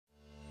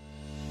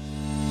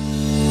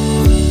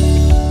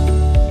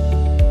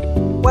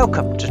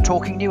Welcome to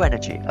Talking New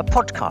Energy, a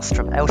podcast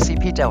from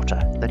LCP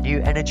Delta, the new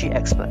energy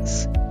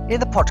experts. In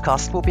the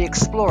podcast, we'll be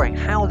exploring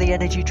how the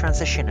energy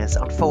transition is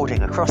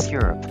unfolding across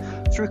Europe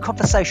through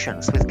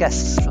conversations with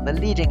guests from the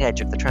leading edge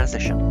of the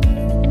transition.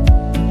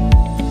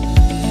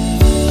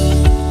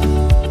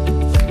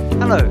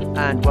 Hello,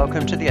 and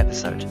welcome to the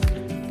episode.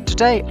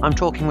 Today, I'm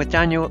talking with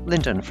Daniel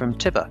Linden from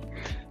Tibber.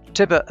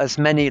 Tibber, as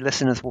many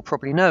listeners will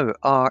probably know,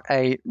 are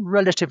a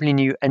relatively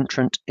new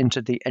entrant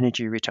into the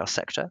energy retail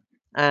sector.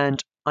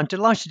 And I'm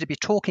delighted to be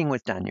talking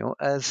with Daniel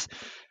as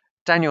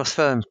Daniel's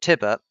firm,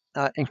 Tibber,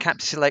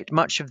 encapsulate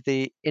much of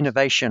the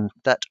innovation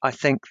that I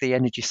think the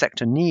energy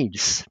sector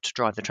needs to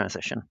drive the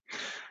transition.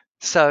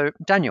 So,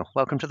 Daniel,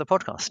 welcome to the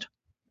podcast.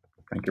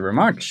 Thank you very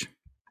much.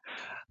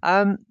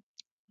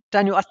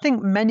 Daniel, I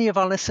think many of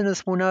our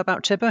listeners will know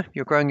about Tibber.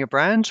 You're growing your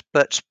brand,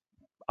 but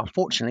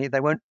unfortunately, they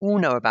won't all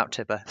know about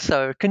Tibber.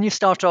 So can you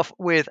start off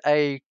with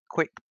a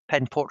quick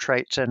pen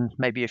portrait and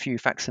maybe a few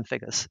facts and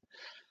figures?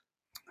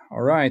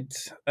 All right.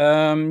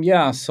 I'm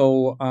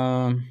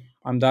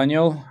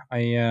Daniel.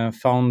 I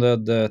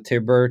founded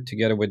Tibber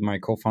together with my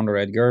co-founder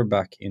Edgar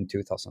back in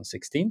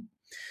 2016.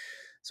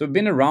 So we've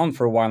been around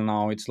for a while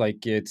now. It's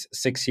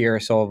 6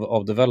 years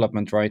of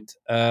development, right?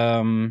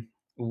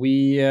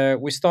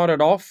 We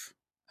started off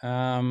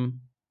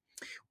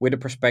with a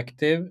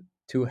perspective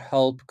to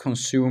help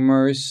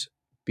consumers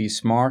be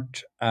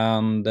smart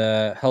and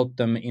help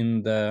them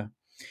in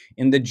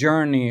the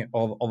journey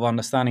of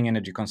understanding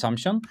energy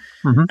consumption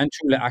and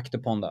truly act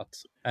upon that.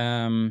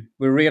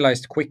 We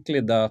realized quickly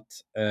that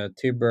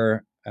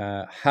Tibber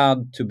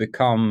had to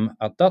become,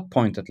 at that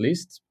point at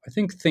least, I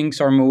think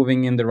things are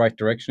moving in the right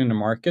direction in the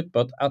market,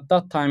 but at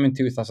that time in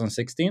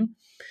 2016,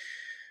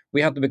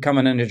 we had to become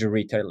an energy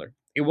retailer.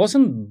 It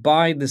wasn't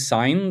by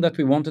design that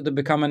we wanted to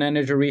become an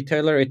energy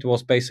retailer. It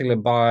was basically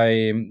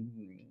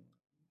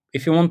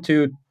if you want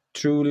to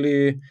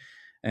truly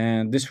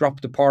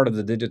disrupt the part of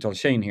the digital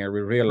chain here,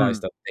 we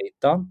realized that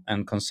data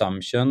and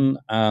consumption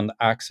and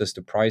access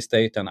to price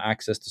data and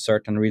access to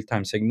certain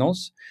real-time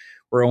signals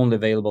were only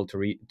available to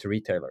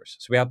retailers.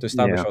 So we had to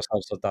establish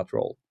ourselves at that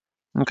role.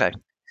 Okay.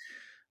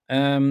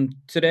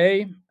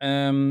 Today,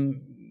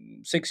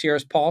 6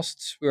 years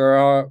past, we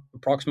are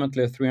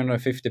approximately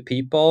 350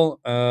 people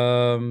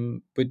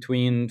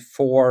between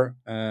four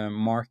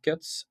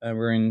markets.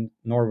 We're in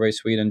Norway,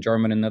 Sweden,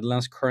 Germany, and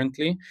Netherlands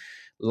currently,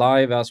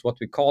 live as what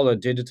we call a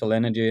digital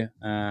energy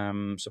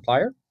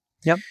supplier.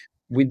 Yep.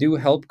 We do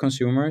help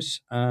consumers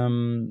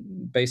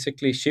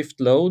basically shift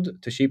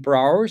load to cheaper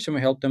hours, and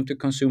we help them to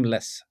consume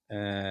less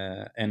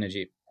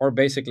energy. Or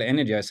basically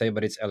energy, I say,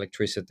 but it's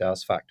electricity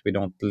as fact. We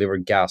don't deliver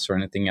gas or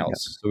anything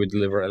else, so we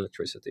deliver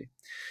electricity.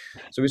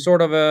 So we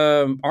sort of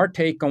our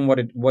take on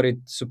what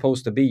it's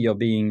supposed to be of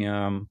being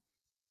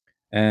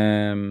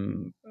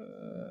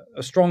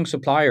a strong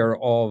supplier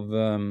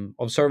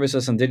of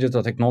services and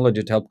digital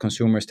technology to help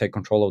consumers take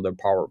control of their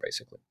power,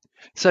 basically.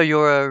 So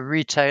you're a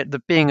retailer.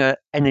 Being an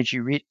energy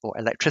or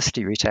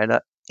electricity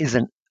retailer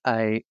isn't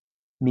a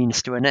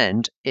means to an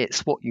end.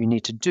 It's what you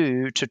need to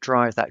do to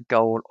drive that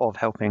goal of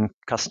helping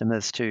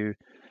customers to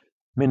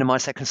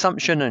minimize their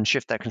consumption and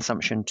shift their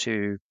consumption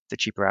to the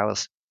cheaper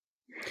hours.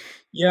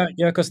 Yeah,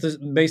 because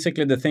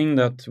basically the thing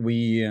that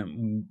we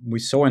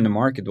saw in the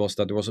market was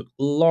that there was a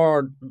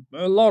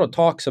lot of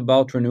talks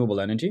about renewable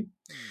energy,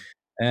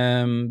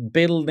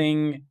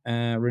 building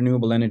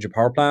renewable energy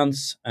power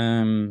plants,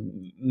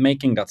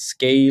 making that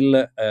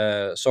scale,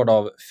 sort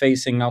of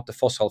phasing out the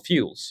fossil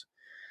fuels.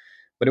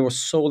 But there was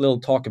so little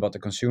talk about the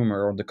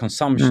consumer or the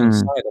consumption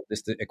side of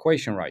this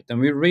equation, right? And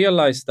we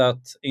realized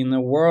that in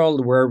a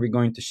world where we're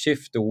going to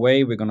shift the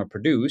way we're going to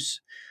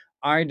produce,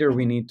 either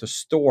we need to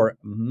store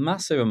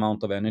massive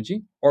amount of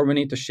energy or we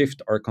need to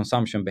shift our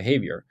consumption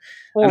behavior.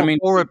 Or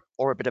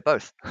a bit of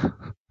both.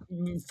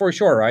 For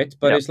sure, right?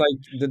 But it's like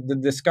the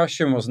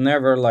discussion was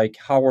never like,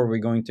 how are we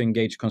going to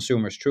engage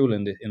consumers truly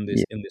in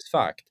this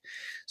fact?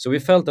 So we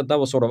felt that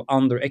was sort of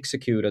under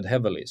executed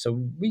heavily.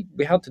 So we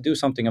had to do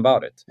something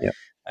about it.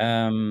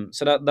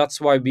 So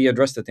that's why we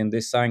addressed it in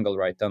this angle,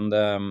 right? And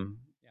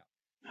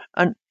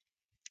And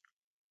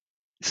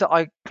so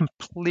I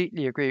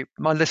completely agree.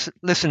 My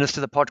listeners to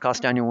the podcast,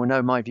 Daniel, will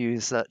know my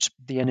views that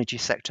the energy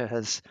sector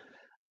has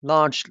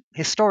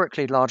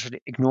historically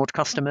largely ignored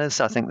customers.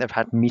 I think they've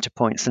had meter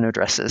points and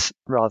addresses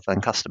rather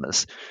than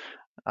customers.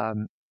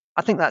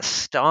 I think that's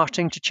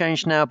starting to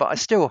change now, but I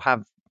still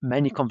have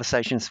many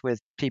conversations with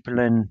people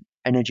in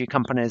energy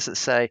companies that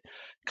say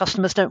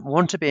customers don't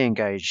want to be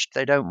engaged.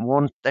 They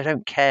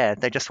don't care.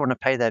 They just want to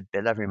pay their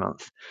bill every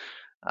month.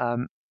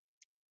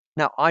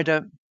 Now, I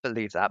don't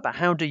believe that, but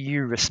how do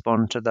you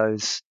respond to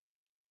those,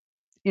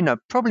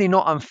 probably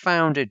not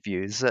unfounded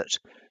views that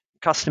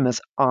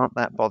customers aren't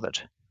that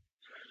bothered?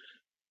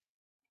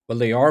 Well,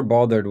 they are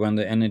bothered when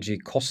the energy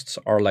costs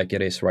are like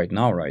it is right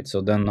now, right?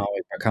 So then now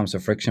it becomes a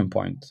friction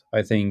point.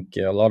 I think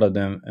a lot of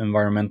the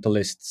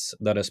environmentalists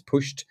that has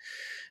pushed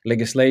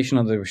legislation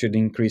that we should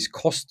increase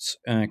costs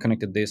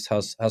connected to this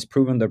has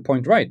proven their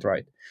point right.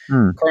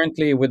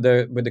 Currently, with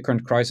the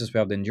current crisis we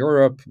have in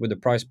Europe, with the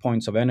price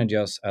points of energy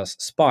has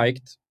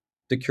spiked,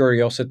 the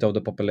curiosity of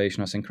the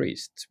population has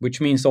increased,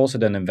 which means also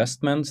then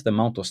investments, the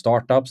amount of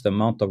startups, the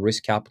amount of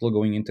risk capital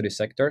going into this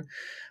sector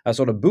has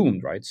sort of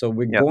boomed, right? So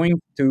we're Yeah. going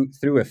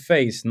through a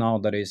phase now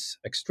that is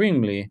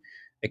extremely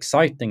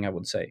exciting, I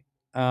would say.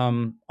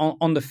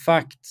 On the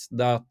fact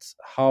that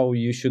how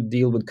you should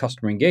deal with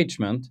customer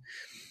engagement,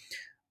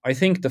 I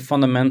think the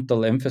fundamental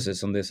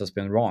emphasis on this has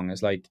been wrong.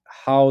 It's like,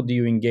 how do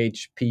you engage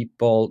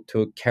people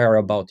to care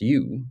about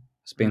you?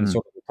 It's been Mm.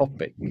 sort of the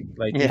topic.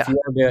 Like Yeah.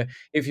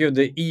 if you're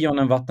the Eon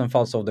and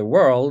Vattenfalls of the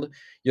world,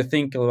 you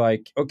think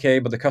like, okay,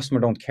 but the customer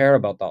don't care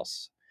about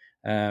us.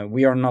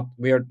 We are not.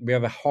 We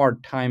have a hard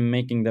time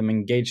making them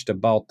engaged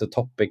about the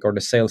topic or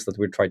the sales that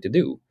we try to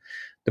do.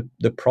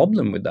 The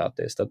problem with that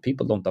is that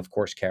people don't, of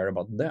course, care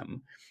about them.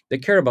 They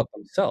care about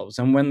themselves.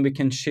 And when we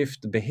can shift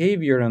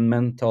behavior and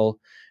mental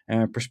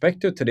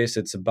perspective to this,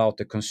 it's about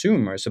the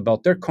consumers,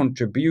 about their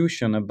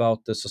contribution, about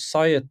the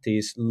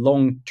society's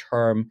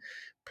long-term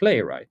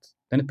play, right?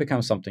 Then it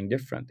becomes something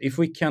different. If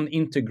we can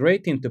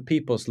integrate into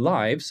people's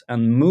lives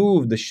and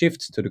move the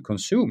shifts to the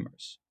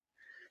consumers,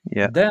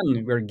 Yeah. then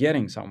we're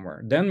getting somewhere.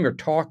 Then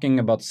we're talking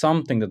about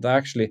something that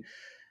actually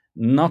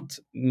not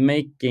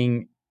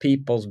making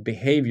people's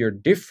behavior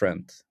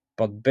different,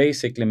 but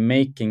basically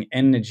making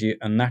energy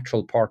a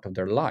natural part of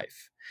their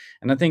life.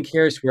 And I think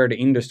here's where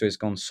the industry has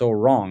gone so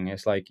wrong.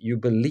 It's like you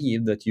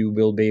believe that you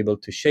will be able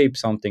to shape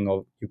something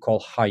of you call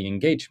high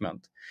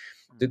engagement.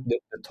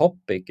 The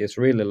topic is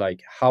really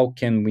like how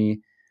can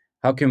we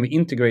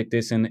integrate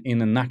this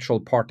in a natural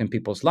part in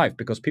people's life,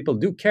 because people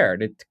do care.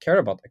 They care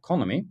about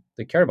economy,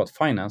 they care about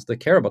finance, they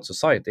care about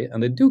society,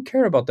 and they do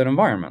care about their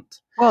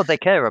environment. Well, they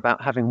care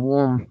about having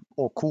warm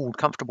or cool,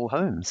 comfortable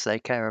homes. They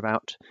care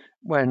about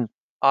when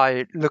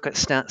I look at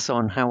stats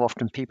on how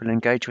often people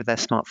engage with their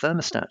smart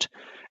thermostat,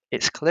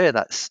 it's clear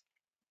that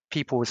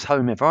people's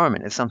home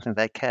environment is something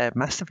they care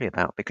massively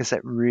about because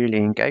they're really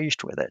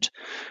engaged with it.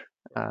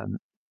 Um,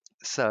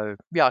 so,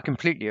 yeah, I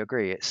completely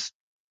agree. It's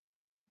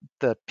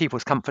the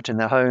people's comfort in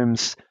their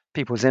homes,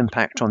 people's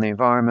impact on the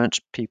environment,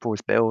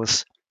 people's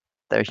bills.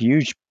 They're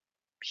huge,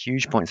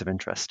 huge points of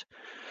interest.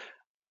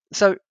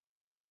 So,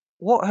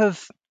 what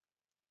have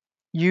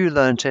you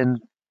learnt in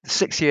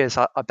 6 years?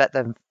 I bet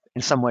them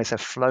in some ways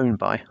have flown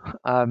by.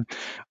 Um,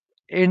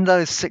 in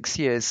those 6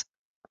 years,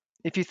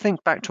 if you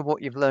think back to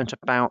what you've learnt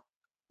about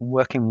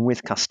working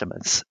with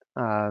customers,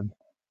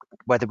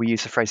 whether we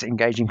use the phrase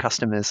engaging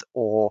customers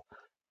or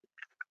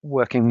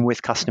working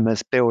with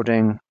customers,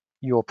 building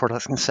your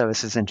products and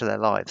services into their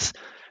lives,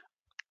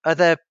 are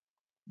there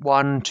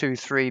one, two,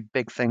 three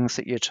big things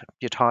that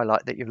you'd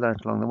highlight that you've learned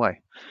along the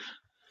way?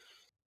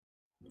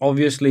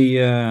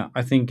 Obviously,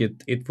 I think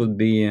it would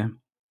be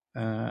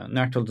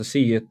natural to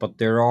see it, but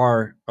there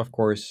are, of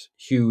course,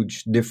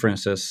 huge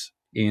differences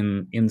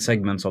in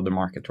segments of the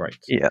market, right?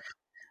 Yeah,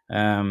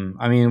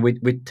 I mean,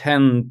 we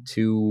tend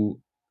to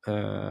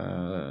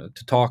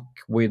talk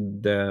with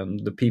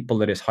the people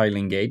that is highly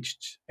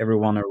engaged.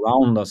 Everyone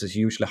around us is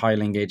usually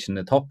highly engaged in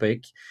the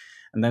topic,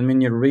 and then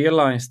when you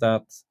realize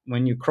that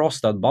when you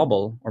cross that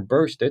bubble or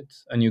burst it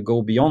and you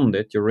go beyond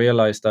it, you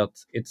realize that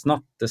it's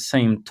not the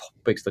same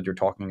topics that you're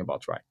talking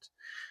about, right?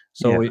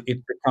 So yeah, it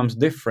becomes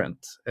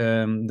different.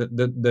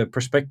 The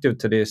perspective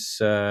to this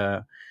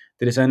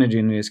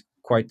energy is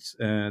quite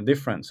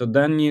different. So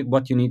then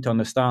what you need to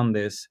understand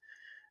is,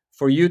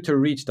 for you to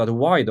reach that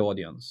wide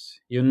audience,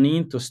 you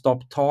need to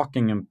stop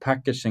talking and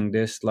packaging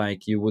this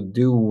like you would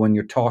do when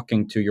you're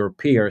talking to your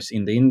peers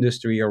in the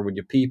industry or with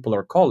your people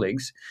or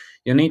colleagues.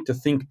 You need to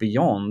think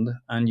beyond,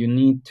 and you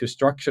need to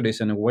structure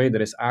this in a way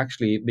that is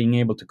actually being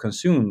able to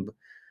consume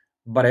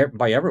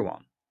by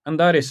everyone. And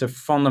that is a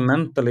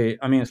fundamentally,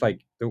 I mean, it's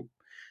like the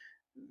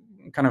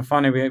kind of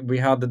funny. We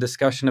had the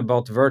discussion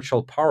about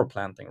virtual power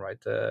planting, right,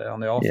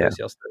 on the yeah, office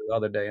just the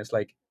other day. It's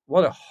like,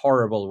 what a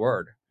horrible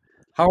word.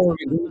 How are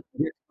we going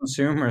to get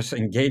consumers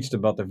engaged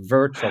about the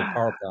virtual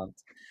power plant?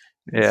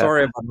 yeah,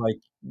 Sorry about like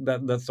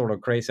that. That's sort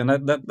of crazy, and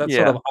that sort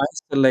yeah. of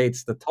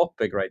isolates the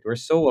topic, right? We're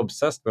so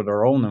obsessed with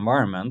our own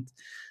environment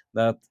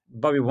that,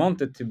 but we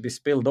want it to be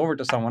spilled over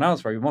to someone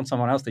else, right? We want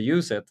someone else to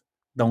use it.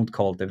 Don't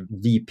call it a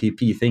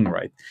VPP thing,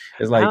 right?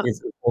 It's like How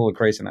it's all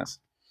craziness.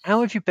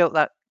 how have you built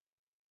that?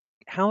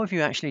 How have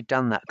you actually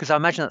done that? Because I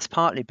imagine that's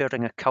partly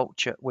building a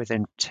culture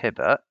within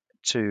Tibber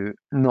to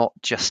not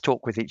just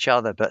talk with each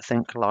other, but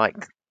think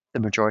like the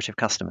majority of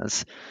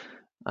customers.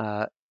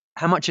 Uh,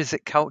 how much is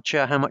it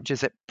culture? How much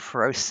is it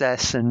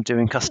process and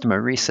doing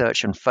customer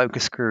research and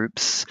focus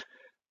groups?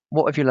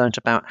 What have you learned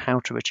about how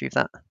to achieve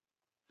that?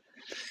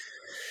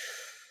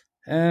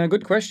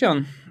 Good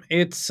question.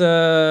 It's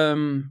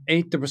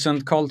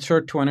 80%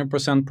 culture,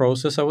 20%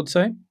 process, I would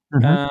say.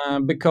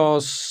 Hmm.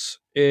 Because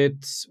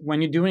it's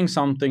when you're doing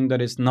something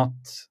that is not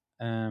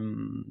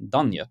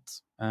done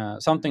yet,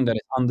 something that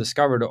is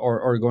undiscovered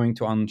or going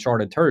to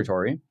uncharted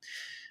territory,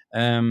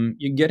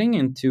 you're getting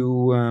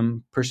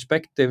into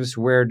perspectives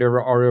where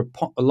there are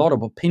a lot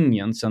of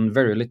opinions and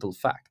very little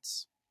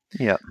facts.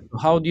 Yeah,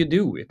 How do you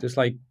do it? It's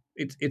like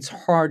it's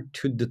hard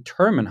to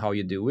determine how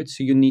you do it,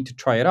 so you need to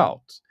try it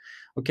out.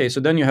 Okay, so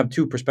then you have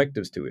two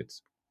perspectives to it.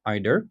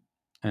 Either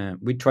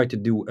we try to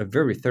do a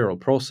very thorough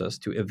process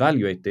to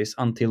evaluate this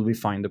until we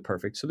find the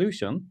perfect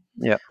solution.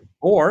 Yeah.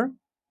 Or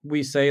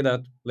we say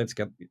that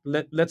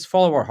let's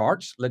follow our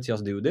hearts. Let's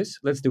just do this.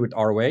 Let's do it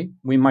our way.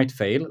 We might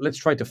fail. Let's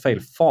try to fail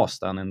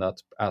fast then in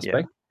that Yeah.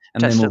 aspect,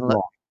 and then Test move and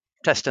along.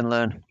 test and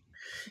learn.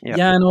 Yeah.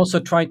 Yeah, and also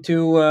try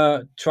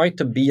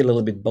to be a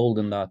little bit bold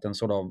in that, and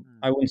sort of, Mm.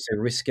 I wouldn't say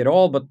risk it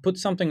all, but put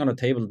something on the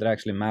table that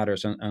actually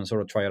matters, and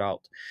sort of try it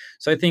out.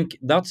 So I think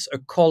that's a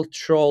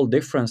cultural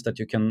difference that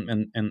you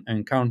can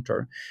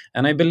encounter.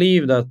 And I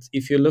believe that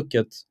if you look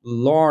at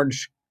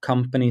large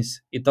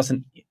companies, it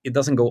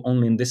doesn't go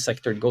only in this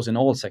sector, it goes in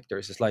all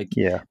sectors. It's like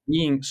Yeah.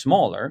 being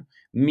smaller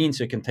means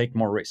you can take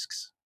more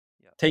risks.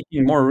 Yeah.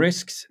 Taking more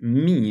risks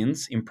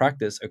means in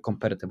practice a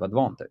competitive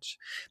advantage,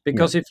 Yeah.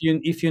 because if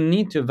you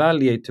need to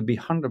evaluate to be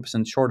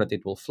 100% sure that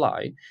it will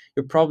fly,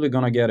 you're probably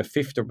going to get a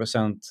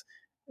 50%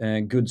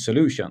 good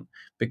solution,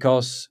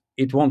 because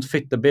it won't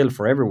fit the bill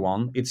for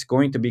everyone. It's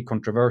going to be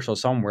controversial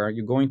somewhere.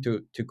 You're going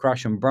to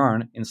crash and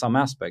burn in some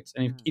aspects,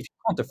 and Mm. if you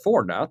can't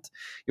afford that,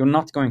 you're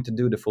not going to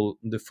do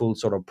the full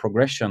sort of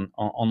progression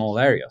on all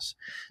areas.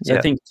 So I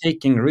Yeah. think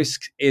taking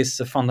risks is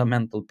a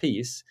fundamental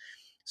piece.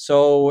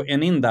 So,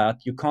 and in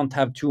that, you can't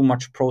have too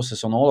much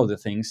process on all of the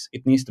things.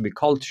 It needs to be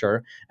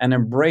culture, and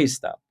embrace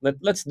that.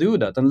 Let's do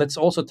that. And let's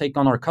also take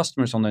on our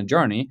customers on the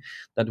journey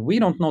that we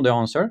don't know the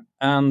answer.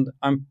 And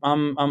I'm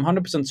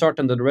 100%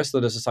 certain that the rest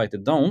of the society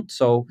don't.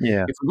 So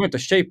Yeah. if we're going to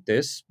shape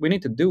this, we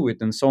need to do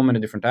it in so many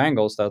different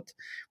angles that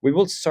we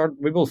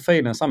will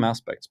fail in some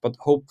aspects, but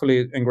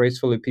hopefully and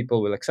gracefully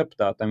people will accept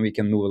that, and we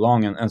can move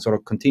along, and sort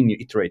of continue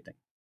iterating.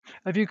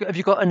 Have you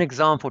got an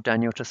example,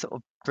 Daniel, to sort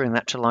of bring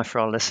that to life for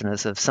our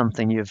listeners of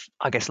something you've,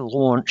 I guess,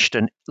 launched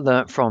and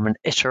learnt from and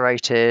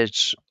iterated,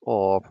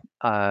 or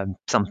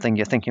something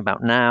you're thinking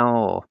about now?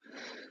 Or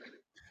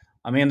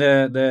I mean,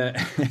 this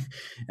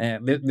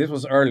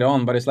was early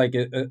on, but it's like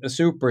a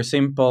super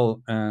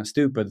simple,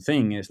 stupid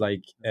thing. Is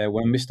like,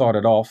 when we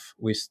started off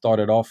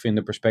in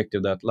the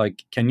perspective that,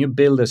 like, can you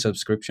build a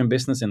subscription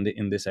business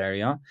in this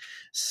area,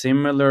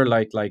 similar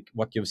like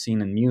what you've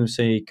seen in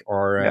music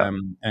or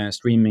yeah.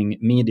 streaming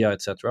media,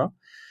 etc.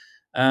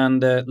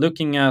 And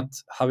looking at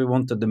how we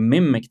wanted to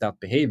mimic that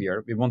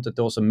behavior, we wanted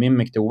to also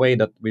mimic the way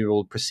that we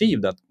will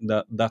perceive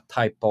that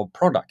type of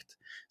product.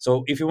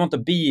 So if you want to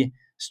be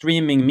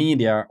streaming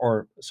media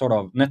or sort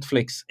of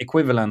Netflix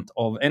equivalent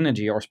of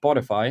energy or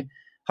Spotify,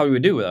 how do we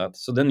do that?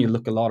 So then you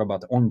look a lot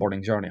about the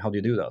onboarding journey. How do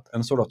you do that?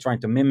 And sort of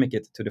trying to mimic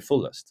it to the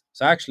fullest.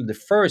 So actually, the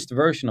first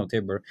version of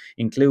Tibber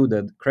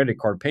included credit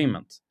card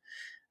payment.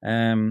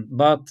 And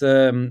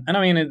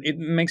I mean, it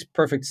makes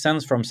perfect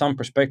sense from some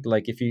perspective.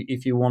 Like, if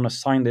you want to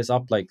sign this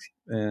up like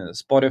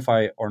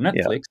Spotify or Yeah.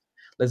 Netflix,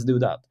 let's do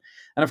that.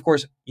 And of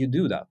course, you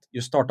do that.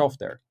 You start off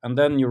there, and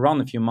then you run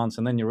a few months,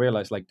 and then you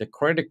realize like the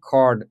credit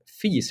card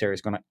fees here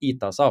is going to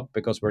eat us up,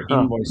 because we're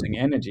Huh. invoicing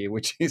energy,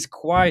 which is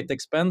quite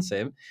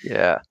expensive.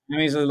 Yeah. I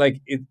mean, so like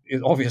it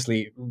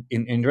obviously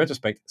in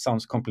retrospect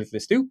sounds completely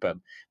stupid,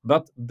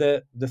 but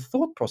the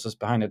thought process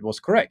behind it was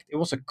correct. It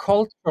was a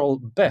cultural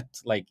bet.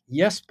 Like,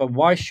 yes, but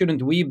why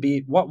shouldn't we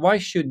be? Why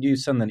should you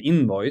send an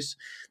invoice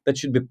that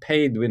should be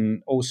paid with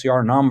an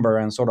OCR number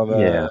and sort of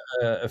Yeah.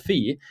 a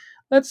fee?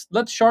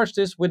 Let's charge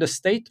this with a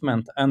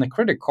statement and a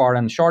credit card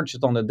and charge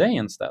it on the day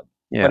instead.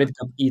 But Yeah. it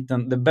got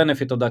eaten. The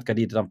benefit of that got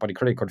eaten up by the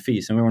credit card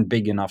fees, and we weren't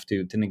big enough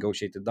to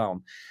negotiate it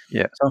down.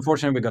 Yeah. So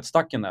unfortunately, we got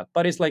stuck in that.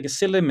 But it's like a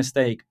silly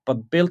mistake,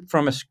 but built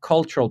from a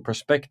cultural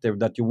perspective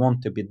that you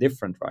want to be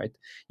different, right?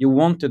 You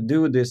want to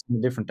do this in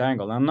a different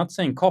angle. I'm not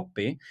saying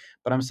copy,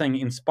 but I'm saying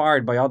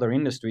inspired by other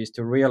industries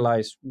to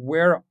realize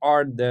where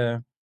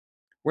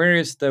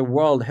is the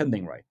world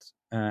heading, right?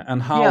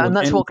 And how Yeah. And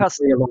would anything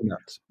play along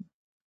that?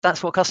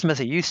 that's what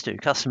customers are used to.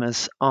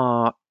 Customers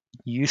are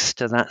used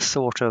to that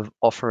sort of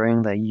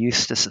offering. They're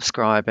used to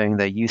subscribing.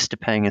 They're used to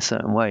paying in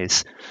certain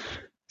ways.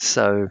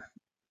 So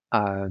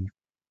um,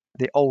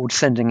 the old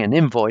sending an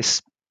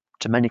invoice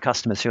to many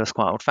customers feels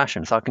quite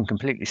old-fashioned. So I can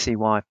completely see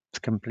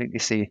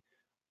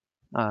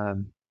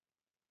um,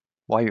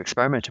 why you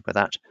experimented with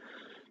that.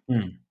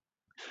 Hmm.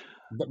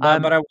 But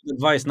Um, I would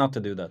advise not to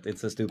do that.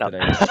 It's a no. stupid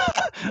idea.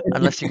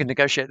 Unless you can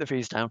negotiate the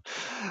fees down.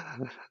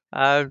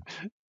 Um,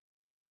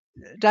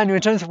 Daniel,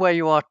 in terms of where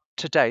you are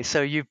today,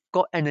 so you've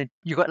got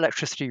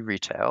electricity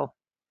retail,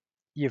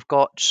 you've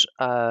got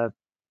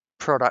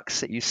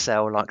products that you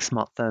sell like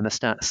smart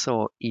thermostats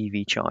or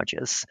EV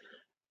chargers,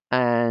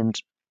 and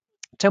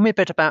tell me a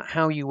bit about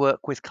how you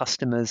work with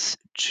customers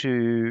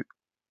to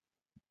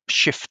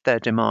shift their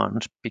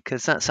demand,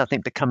 because that's, I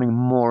think, becoming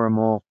more and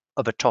more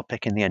of a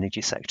topic in the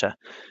energy sector.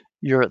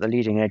 You're at the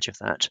leading edge of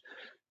that.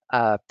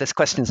 There's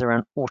questions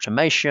around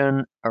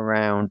automation,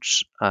 around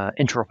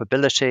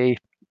interoperability,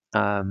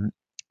 um,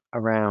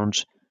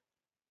 around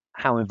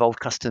how involved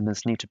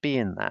customers need to be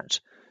in that.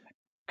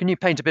 Can you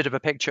paint a bit of a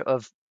picture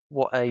of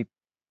what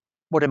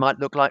it might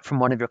look like from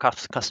one of your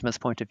customers'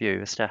 point of view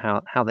as to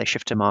how they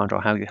shift demand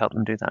or how you help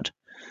them do that?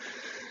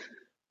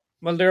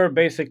 Well, there are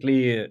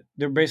basically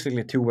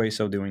two ways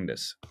of doing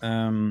this.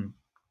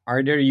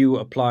 either you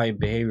apply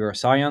behavioral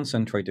science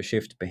and try to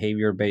shift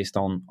behavior based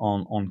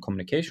on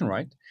communication,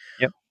 right?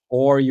 Yep.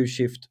 Or you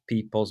shift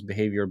people's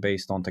behavior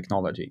based on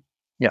technology.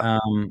 Yep.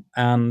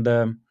 And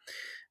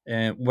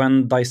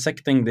when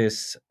dissecting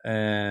this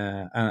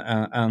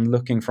and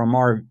looking from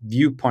our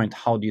viewpoint,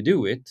 how do you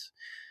do it?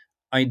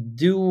 I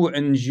do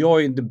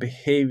enjoy the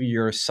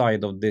behavior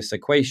side of this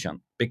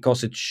equation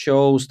because it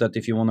shows that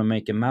if you want to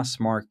make a mass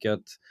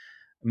market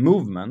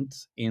movement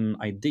in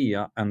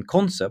idea and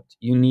concept,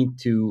 you need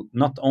to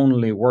not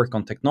only work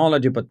on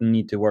technology, but you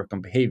need to work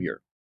on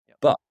behavior. Yep.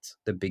 But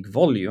the big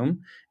volume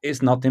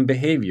is not in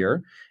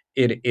behavior,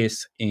 it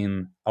is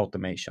in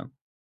automation.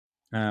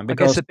 I guess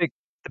Because the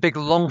big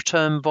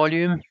long-term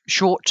volume,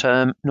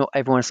 short-term, not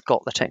everyone's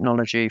got the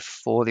technology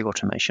for the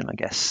automation, I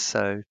guess.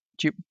 So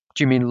do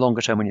you mean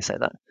longer term when you say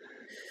that?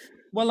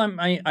 Well,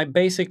 I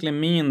basically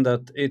mean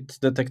that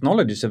the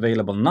technology is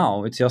available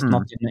now. It's just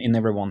not Mm, in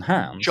everyone's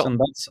hands, sure. and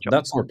Sure.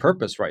 that's our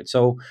purpose, right?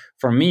 So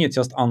for me, it's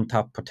just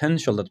untapped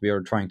potential that we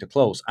are trying to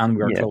close, and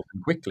we are Yeah.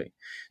 closing quickly.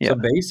 Yeah. So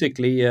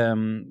basically,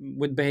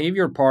 with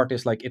behavior part,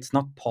 is like it's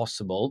not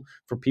possible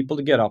for people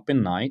to get up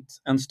in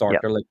night and start Yeah.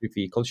 their electric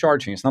vehicle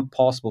charging. It's not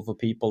possible for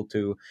people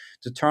to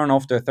turn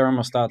off their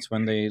thermostats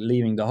when they're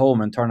leaving the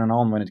home and turn it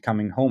on when it's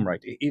coming home,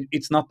 right?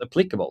 It's not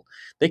applicable.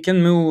 They can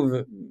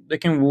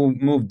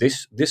move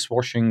this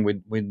dishwashing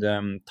with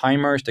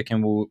timers. They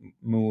can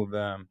move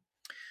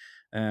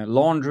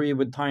laundry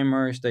with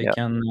timers. They Yeah.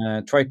 can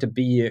try to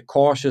be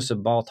cautious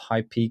about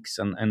high peaks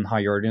and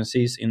high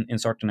urgencies in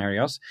certain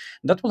areas.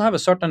 That will have a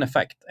certain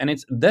effect. And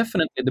it's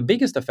definitely the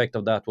biggest effect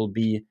of that will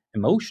be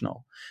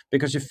emotional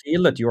because you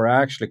feel that you are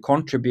actually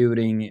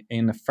contributing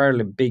in a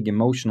fairly big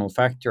emotional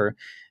factor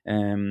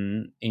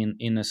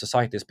in a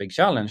society's big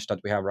challenge that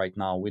we have right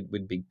now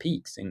with big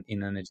peaks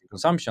in energy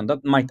consumption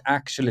that might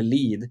actually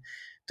lead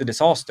to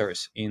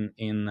disasters in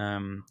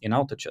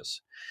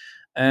outages.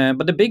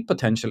 But the big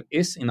potential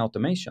is in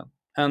automation,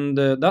 and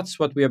that's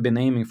what we have been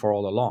aiming for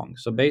all along.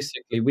 So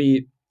basically,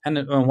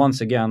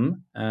 once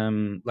again,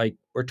 like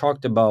we're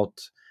talked about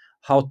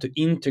how to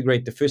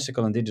integrate the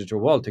physical and digital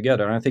world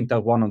together. And I think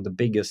that one of the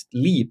biggest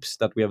leaps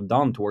that we have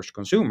done towards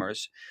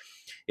consumers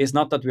is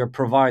not that we are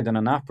providing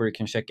an app where you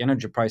can check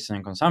energy pricing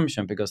and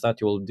consumption, because that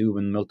you will do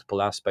in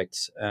multiple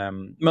aspects,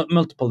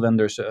 multiple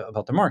vendors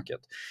about the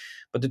market.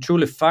 But the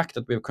truly fact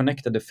that we've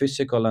connected the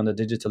physical and the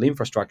digital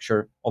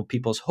infrastructure of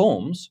people's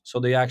homes, so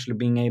they actually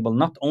being able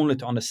not only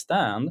to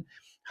understand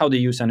how they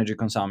use energy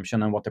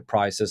consumption and what the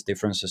prices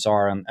differences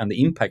are and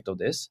the impact of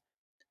this,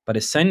 but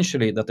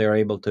essentially that they are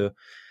able to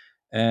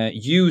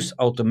use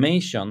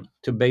automation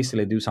to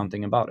basically do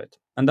something about it.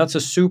 And that's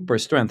a super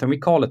strength. And we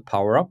call it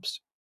power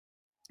ups.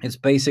 It's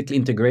basically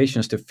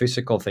integrations to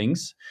physical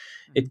things.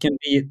 It can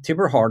be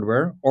Tibber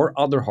hardware or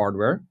other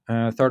hardware,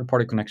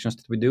 third-party connections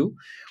that we do,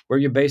 where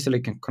you basically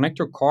can connect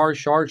your car,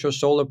 charge your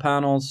solar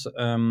panels,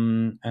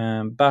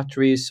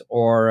 batteries,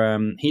 or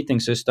heating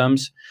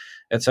systems,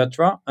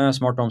 etc.,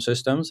 smart home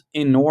systems,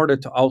 in order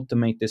to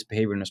automate this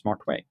behavior in a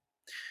smart way.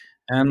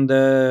 And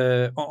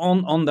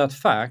on that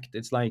fact,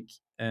 it's like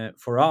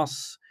for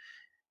us,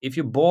 if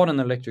you bought an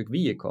electric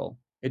vehicle,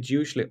 it's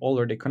usually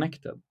already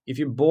connected. If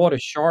you bought a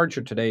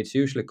charger today, it's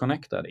usually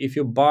connected. If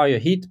you buy a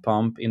heat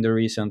pump in the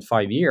recent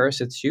 5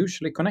 years, it's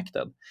usually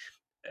connected.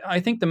 I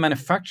think the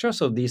manufacturers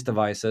of these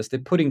devices, they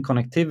put in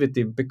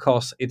connectivity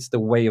because it's the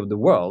way of the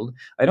world.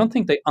 I don't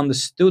think they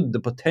understood the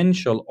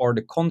potential or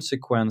the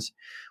consequence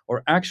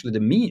or actually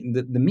the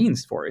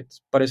means for it.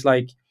 But it's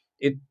like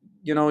it,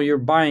 you're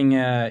buying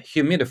a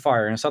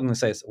humidifier and suddenly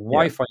says Yeah.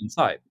 Wi-Fi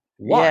inside.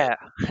 Why? Yeah.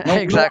 No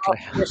Exactly.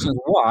 questions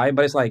why,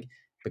 but it's like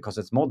because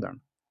it's modern.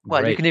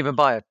 Well, you Great. can even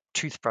buy a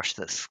toothbrush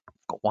that's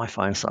got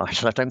Wi-Fi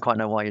inside. I don't quite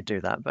know why you do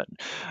that, but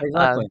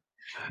Exactly. um,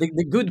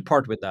 The good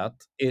part with that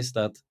is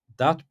that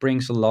that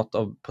brings a lot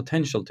of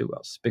potential to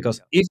us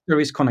because yeah. if there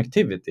is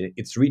connectivity,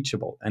 it's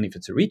reachable, and if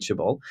it's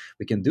reachable,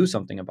 we can do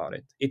something about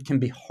it. It can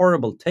be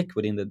horrible tech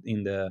within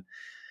the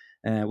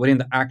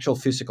actual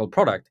physical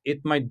product.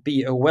 It might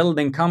be a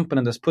welding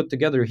company that's put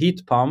together a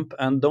heat pump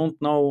and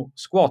don't know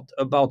squat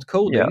about Yeah.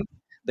 coding.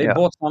 They Yeah.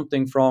 bought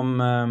something from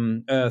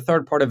a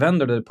third party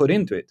vendor that put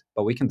into it,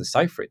 but we can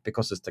decipher it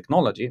because it's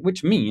technology,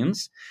 which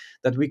means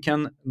that we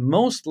can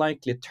most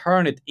likely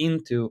turn it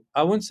into,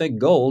 I wouldn't say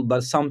gold,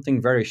 but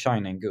something very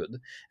shiny and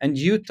good, and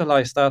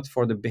utilize that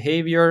for the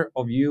behavior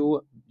of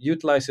you,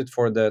 utilize it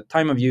for the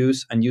time of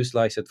use, and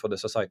utilize it for the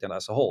society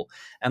as a whole.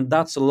 And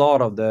that's a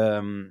lot of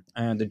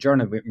the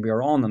journey we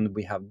are on and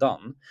we have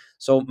done.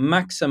 So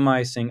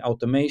maximizing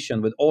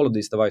automation with all of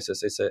these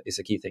devices is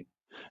a key thing.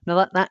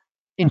 Now that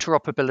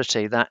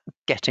interoperability, that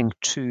getting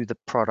to the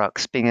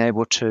products, being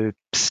able to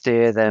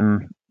steer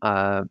them,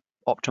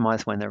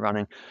 optimize when they're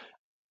running,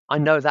 I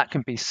know that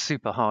can be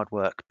super hard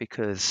work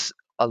because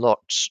a lot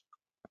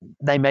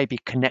they may be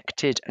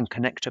connected and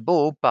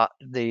connectable, but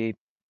they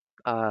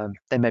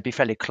may be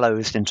fairly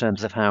closed in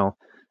terms of how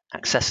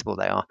accessible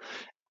they are.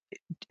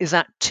 Is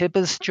that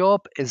Tibber's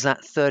job? Is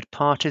that third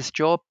party's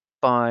job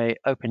by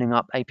opening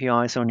up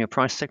APIs on your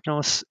price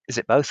signals? Is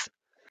it both?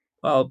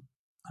 Well,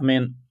 I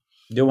mean,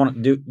 Do you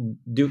want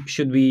do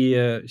should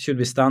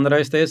we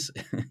standardize this?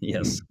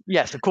 Yes.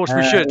 Yes, of course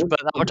we Uh, should, but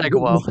that will take a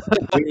while.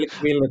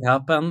 will it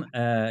happen?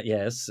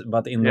 Yes,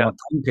 but in Yeah, what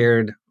time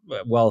period?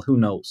 Well, who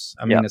knows?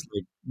 I yeah, mean, it's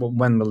like,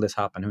 when will this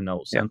happen? Who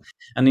knows? yeah.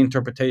 And the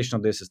interpretation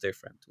of this is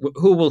different.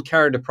 Who will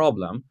carry the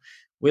problem?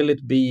 Will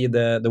it be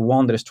the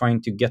one that is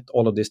trying to get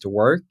all of this to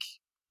work?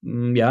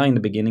 Yeah, in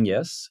the beginning,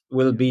 yes.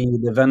 Will it be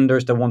the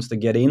vendors that wants to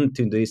get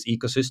into this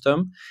ecosystem?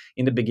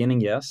 In the beginning,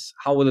 yes.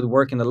 How will it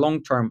work in the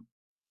long term?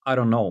 I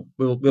don't know.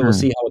 We will Mm.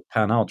 see how it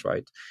pan out,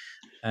 right?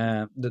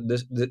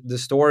 The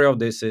story of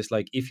this is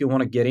like, if you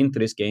want to get into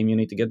this game, you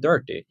need to get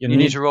dirty. You You need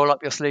need. to roll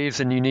up your sleeves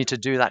and you need to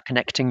do that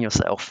connecting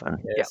yourself. And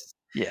yeah, Yes.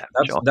 yeah,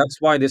 That's sure. that's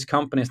why this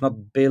company is not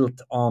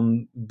built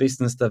on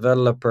business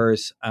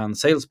developers and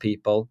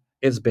salespeople.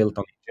 It's built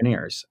on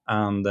engineers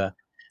and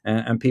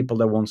people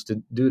that wants to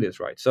do this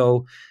right.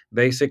 So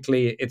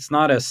basically, it's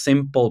not a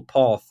simple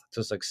path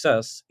to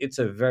success. It's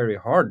a very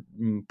hard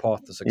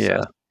path to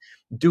success. Yeah.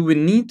 Do we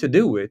need to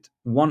do it?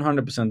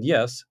 100%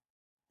 yes.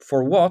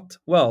 For what?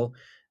 Well,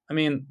 I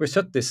mean, we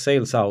set these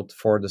sales out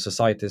for the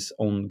society's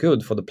own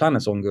good, for the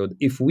planet's own good.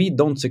 If we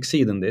don't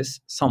succeed in this,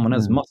 someone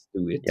else Mm. must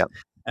do it. Yeah.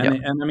 And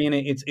Yeah. and I mean,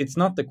 it's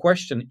not the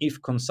question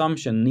if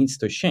consumption needs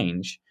to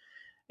change.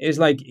 It's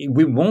like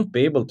we won't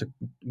be able to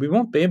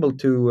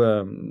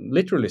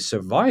literally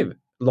survive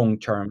long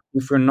term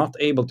if we're not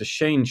able to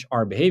change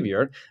our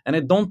behavior. And I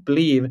don't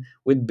believe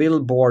with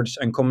billboards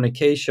and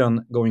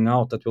communication going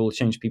out that will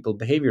change people's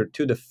behavior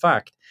to the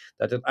fact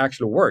that it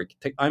actually work.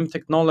 I'm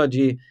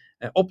technology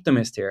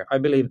optimist here. I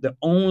believe the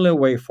only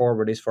way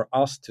forward is for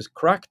us to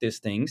crack these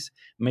things,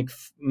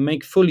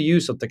 make full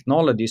use of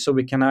technology so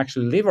we can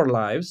actually live our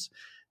lives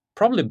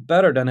probably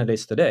better than it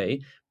is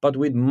today, but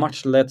with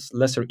much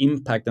lesser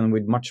impact and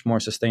with much more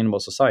sustainable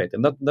society.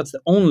 And that's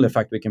the only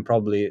fact we can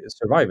probably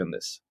survive in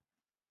this.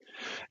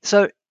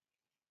 So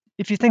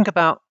if you think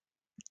about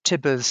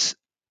Tibber's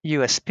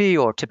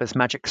USP or Tibber's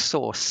magic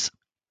sauce,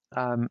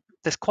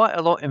 there's quite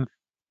a lot in.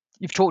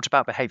 You've talked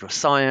about behavioral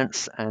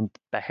science and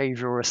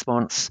behavioral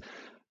response,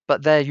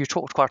 but there you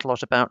talked quite a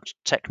lot about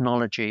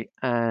technology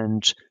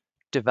and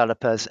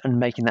developers and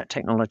making that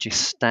technology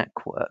stack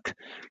work.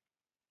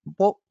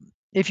 What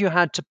if you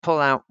had to pull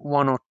out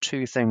one or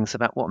two things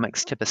about what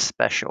makes Tibber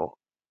special?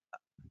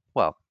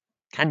 Well,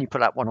 can you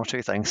pull out one or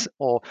two things,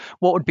 or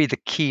what would be the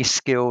key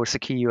skills, the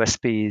key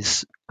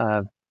USPs,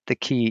 the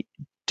key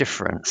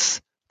difference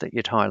that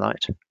you'd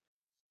highlight?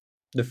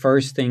 The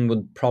first thing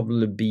would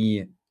probably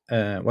be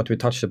what we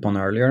touched upon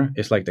earlier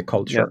is like the Yeah,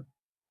 culture.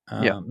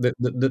 yeah,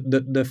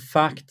 The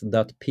fact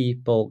that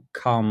people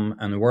come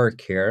and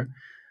work here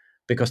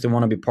because they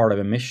want to be part of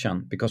a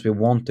mission, because we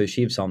want to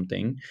achieve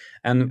something.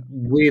 And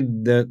with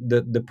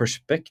the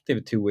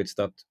perspective to it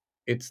that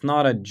it's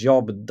not a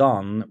job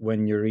done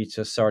when you reach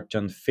a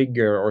certain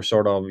figure or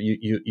sort of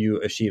you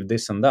achieve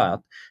this and that.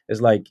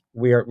 It's like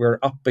we're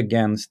up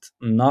against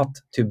not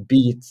to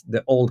beat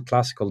the old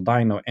classical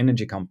dyno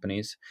energy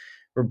companies.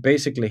 We're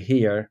basically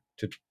here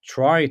to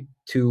try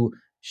to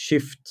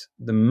shift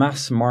the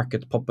mass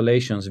market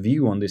population's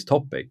view on this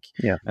topic.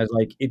 yeah. As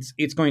like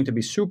it's going to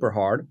be super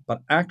hard, but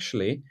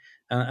actually,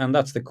 and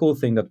that's the cool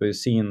thing that we've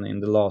seen in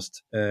the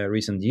last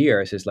recent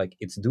years, is like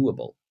it's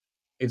doable.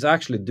 It's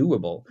actually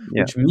doable,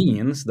 Yeah. which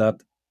means that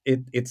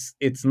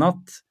it's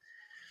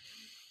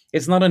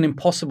not an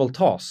impossible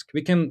task.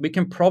 We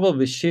can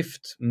probably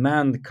shift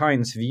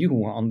mankind's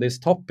view on this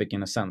topic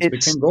in a sense. We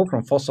It's can go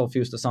from fossil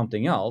fuels to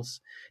something else.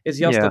 It's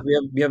just yeah.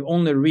 that we have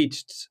only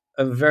reached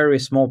a very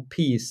small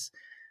piece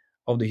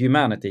of the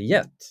humanity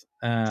yet.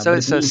 So But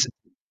it means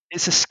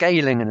it's a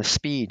scaling and a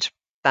speed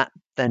that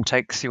then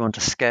takes you onto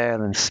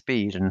scale and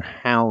speed and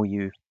how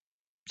you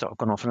sort of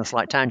gone off on a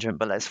slight tangent,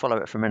 but let's follow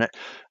it for a minute.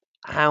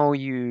 How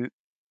you've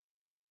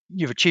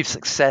achieved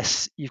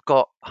success, you've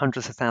got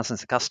hundreds of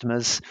thousands of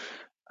customers.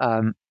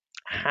 Um,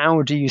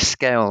 how do you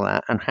scale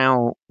that, and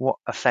what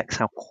affects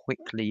how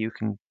quickly you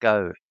can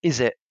go?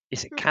 Is it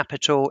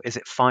capital? Is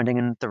it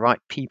finding the right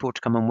people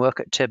to come and work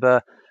at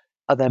Tibber?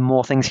 Are there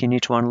more things you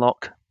need to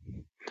unlock?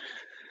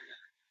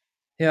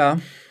 yeah,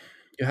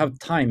 you have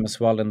time as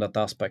well in that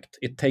aspect.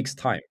 It takes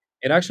time.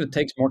 It actually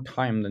takes more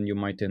time than you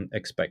might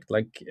expect.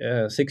 Like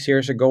 6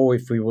 years ago,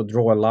 if we would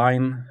draw a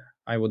line,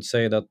 I would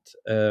say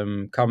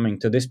that coming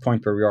to this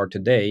point where we are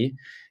today,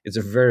 it's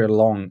a very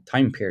long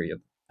time period.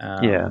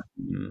 Yeah,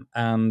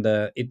 And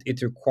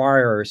it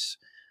requires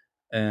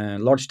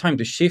large time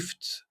to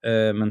shift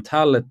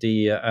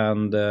mentality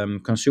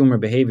and consumer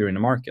behavior in the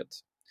market.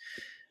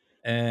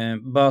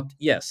 But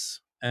yes,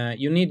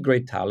 you need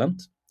great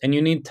talent, and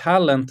you need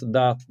talent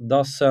that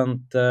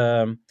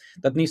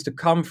needs to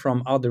come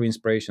from other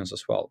inspirations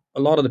as well. A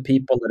lot of the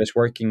people that is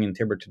working in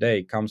Tibber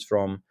today comes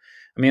from.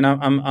 I mean,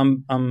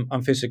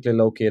 I'm physically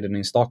located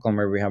in Stockholm,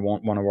 where we have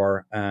one of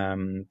our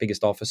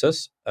biggest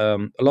offices. A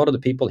lot of the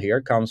people here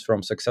comes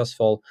from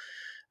successful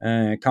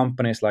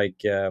companies like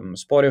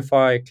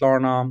Spotify,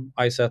 Klarna,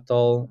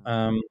 iSettle,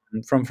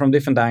 from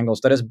different angles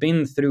that has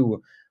been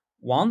through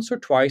once or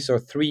twice or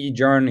three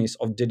journeys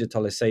of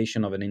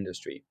digitalization of an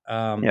industry.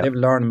 yeah, They've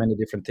learned many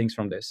different things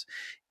from this.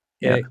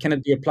 Yeah. Can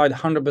it be applied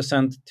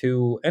 100%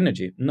 to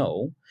energy?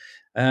 No.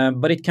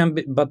 But it can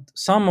be. But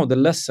some of the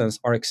lessons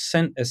are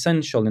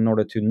essential in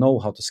order to know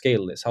how to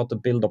scale this, how to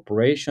build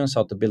operations,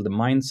 how to build a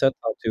mindset,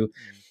 how to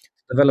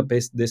develop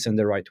this in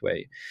the right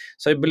way.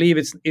 So I believe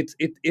it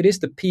is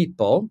the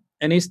people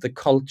and it's the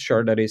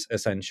culture that is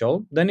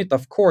essential. Then it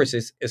of course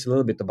is a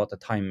little bit about the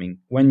timing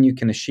when you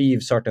can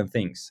achieve certain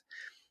things.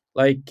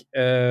 Like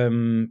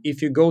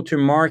if you go to a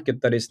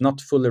market that is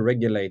not fully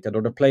regulated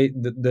or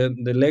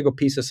the Lego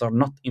pieces are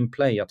not in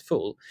play at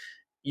full,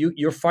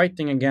 you're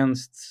fighting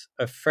against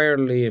a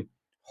fairly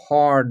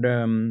hard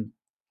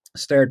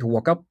stair to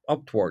walk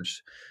up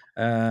towards.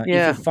 If you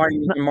Yeah.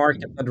 find No, a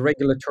market that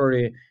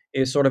regulatory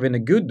is sort of in a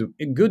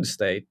good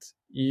state,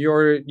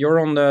 you're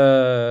on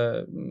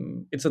the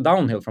it's a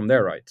downhill from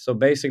there, right? So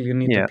basically, you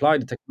need to yeah. apply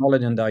the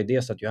technology and the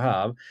ideas that you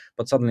have,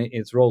 but suddenly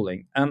it's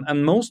rolling,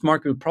 and most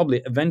market will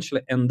probably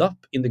eventually end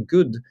up in the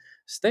good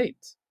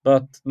state,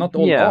 but not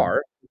all Yeah.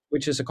 are,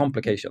 which is a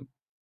complication.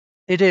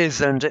 It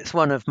is, and it's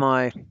one of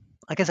my.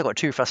 I guess I've got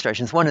two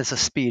frustrations. One is the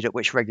speed at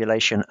which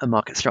regulation and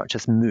market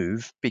structures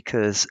move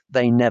because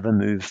they never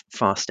move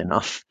fast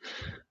enough,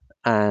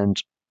 and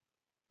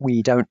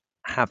we don't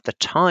have the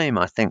time,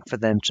 I think, for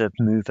them to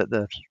move at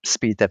the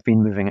speed they've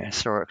been moving at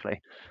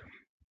historically.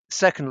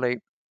 Secondly,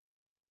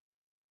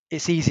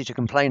 it's easy to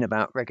complain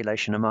about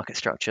regulation and market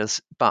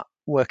structures, but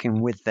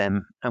working with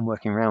them and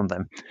working around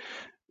them.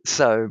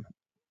 So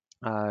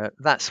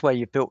that's where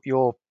you've built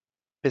your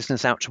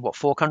business out to what,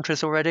 4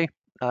 countries already?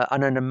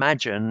 And then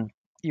imagine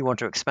you want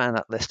to expand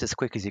that list as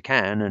quick as you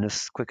can and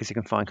as quick as you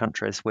can find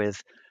countries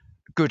with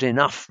good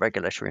enough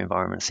regulatory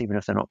environments, even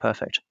if they're not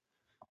perfect.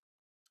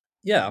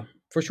 Yeah,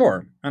 for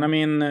sure. And I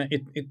mean,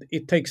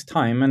 it takes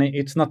time, and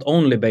it's not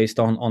only based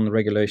on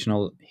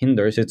regulational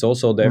hinders. It's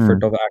also the Mm,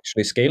 effort of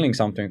actually scaling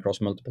something across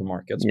multiple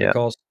markets. yeah,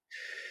 Because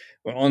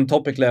on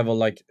topic level,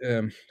 like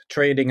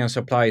trading and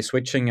supply,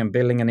 switching and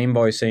billing and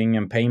invoicing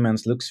and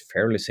payments looks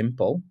fairly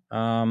simple.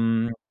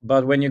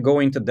 But when you go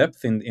into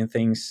depth in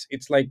things,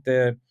 it's like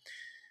the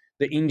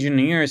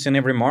engineers in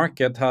every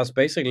market has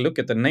basically looked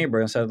at the neighbor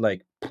and said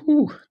like,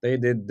 "Phew, they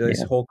did this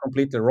yeah, whole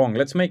completely wrong.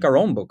 Let's make our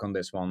own book on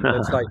this one.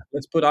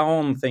 Let's put our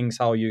own things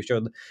how you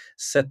should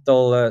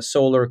settle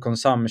solar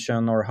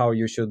consumption or how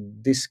you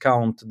should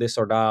discount this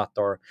or that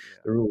or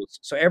yeah, the rules."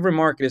 So every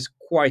market is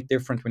quite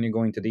different when you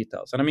go into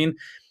details. And I mean,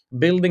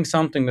 building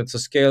something that's a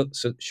scale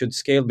should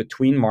scale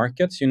between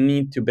markets, you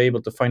need to be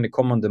able to find a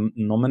common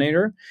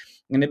denominator.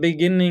 In the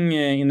beginning,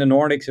 in the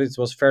Nordics, it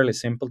was fairly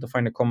simple to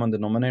find a common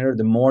denominator.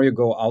 The more you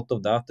go out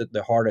of that,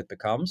 the harder it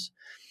becomes.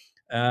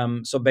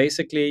 So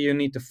basically, you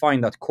need to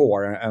find that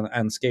core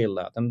and scale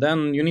that, and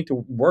then you need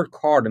to work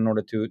hard in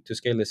order to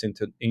scale this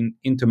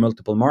into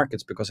multiple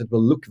markets because it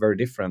will look very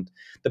different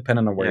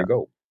depending on where yeah. you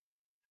go.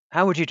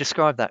 How would you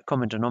describe that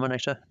common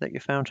denominator that you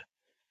found?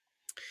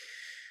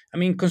 I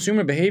mean,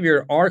 consumer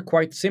behavior are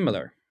quite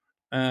similar.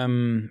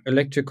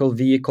 Electrical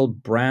vehicle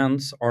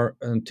brands are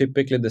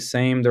typically the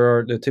same. There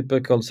are the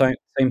typical same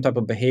type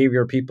of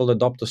behavior. People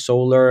adopt to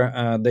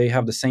solar. They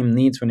have the same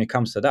needs when it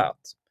comes to that.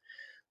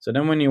 So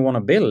then, when you want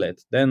to build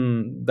it,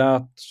 then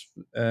that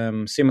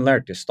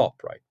similarity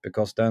stop, right?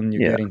 Because then you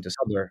Yeah, get into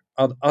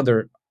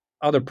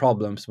other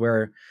problems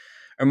where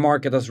a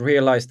market has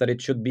realized that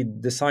it should be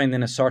designed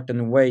in a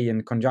certain way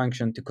in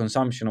conjunction to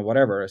consumption or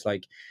whatever. It's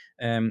like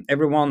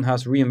everyone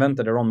has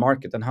reinvented their own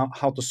market and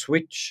how to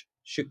switch.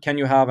 Can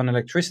you have an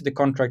electricity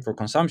contract for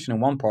consumption in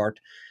one part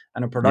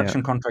and a yeah,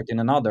 production contract in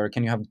another?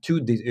 Can you have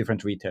two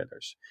different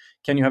retailers?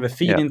 Can you have a yeah,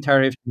 feed-in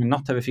tariff? Can you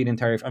not have a feed-in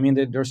tariff? I mean,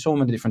 there are so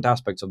many different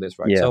aspects of this,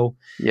 right? yeah, So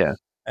yeah,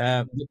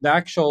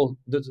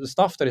 the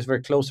stuff that is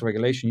very close to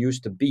regulation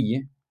used to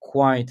be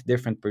quite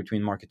different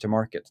between market to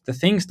market. The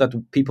things that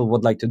people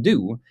would like to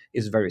do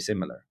is very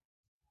similar,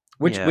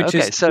 which yeah. which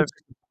is, Okay, which so is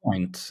the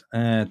point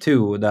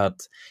too,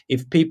 that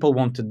if people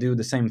want to do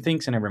the same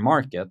things in every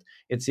market,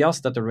 it's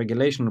just that the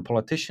regulation and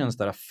politicians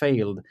that have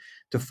failed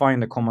to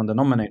find a common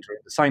denominator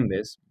and design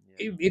this,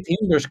 yeah. it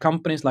hinders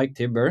companies like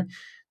Tibber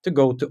to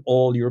go to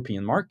all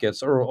European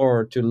markets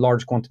or to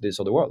large quantities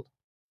of the world.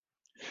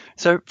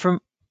 So from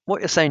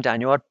what you're saying,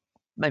 Daniel, I'd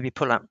maybe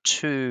pull out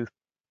two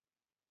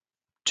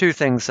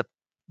things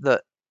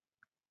that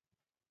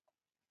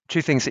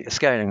two things that you're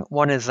scaling.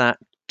 One is that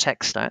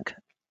tech stack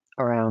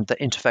around the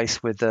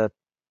interface with the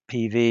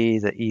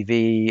PV, the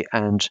EV,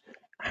 and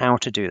how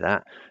to do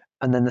that.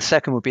 And then the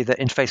second would be the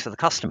interface with the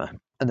customer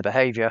and the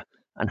behavior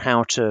and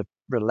how to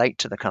relate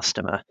to the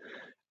customer.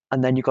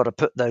 And then you've got to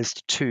put those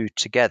two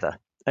together.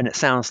 And it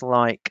sounds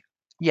like,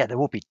 yeah, there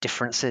will be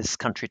differences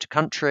country to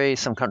country.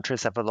 Some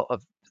countries have a lot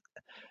of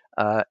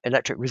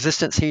electric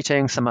resistance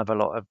heating, some have a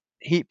lot of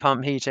heat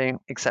pump heating,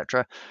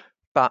 etc.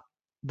 But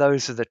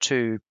those are the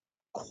two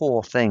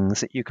core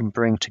things that you can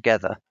bring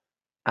together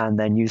and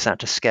then use that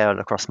to scale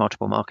across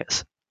multiple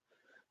markets.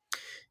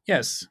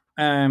 Yes,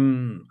 I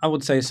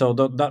would say so.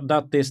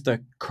 That is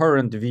the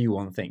current view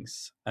on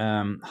things.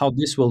 How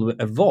this will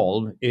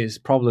evolve is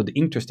probably the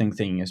interesting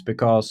thing, is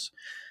because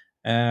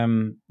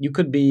you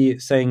could be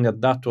saying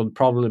that will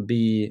probably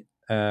be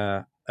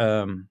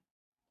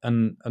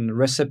a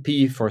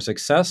recipe for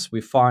success.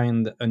 We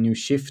find a new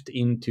shift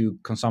into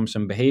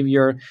consumption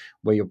behavior,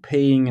 where you're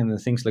paying and the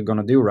things they're going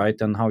to do, right,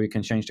 and how you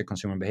can change the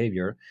consumer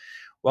behavior.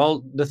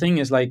 Well, the thing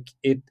is, like,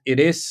 it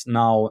is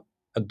now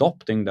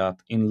adopting that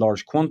in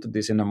large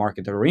quantities in the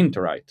market that we're into,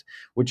 right?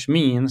 Which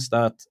means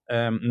that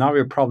now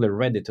we're probably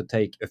ready to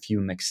take a few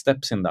next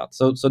steps in that.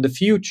 So the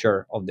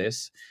future of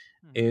this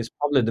is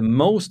probably the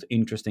most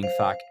interesting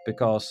fact,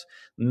 because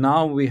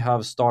now we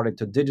have started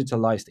to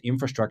digitalize the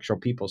infrastructure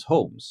of people's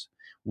homes.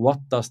 What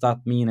does that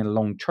mean in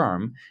long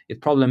term?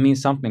 It probably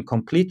means something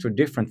completely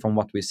different from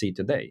what we see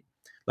today,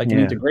 like an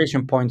Yeah.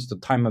 integration points to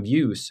time of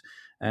use,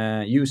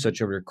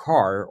 usage of your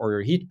car or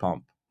your heat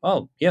pump.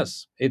 Well,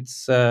 yes, it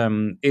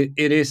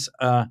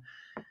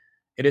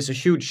is a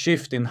huge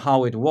shift in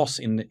how it was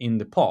in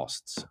the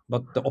past,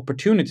 but the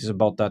opportunities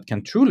about that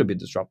can truly be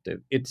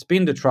disruptive. It's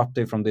been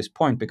disruptive from this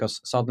point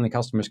because suddenly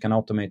customers can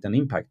automate and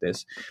impact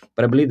this,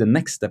 but I believe the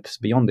next steps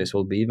beyond this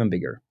will be even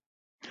bigger.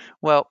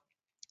 Well,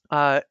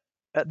 at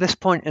this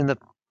point in the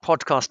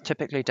podcast,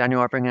 typically,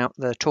 Daniel, I bring out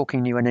the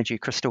Talking New Energy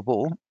crystal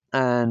ball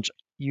and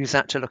use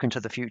that to look into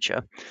the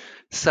future.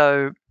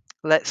 So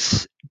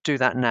let's do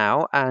that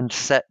now and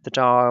set the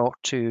dial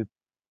to,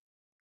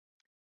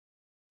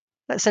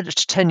 let's set it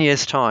to 10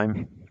 years'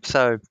 time.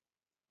 So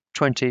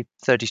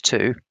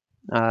 2032.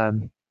 I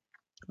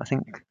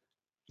think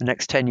the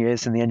next 10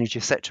 years in the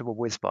energy sector will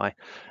whiz by.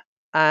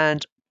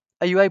 And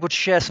are you able to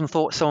share some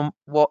thoughts on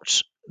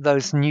what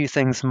those new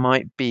things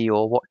might be,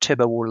 or what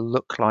Tibber will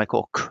look like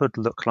or could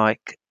look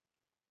like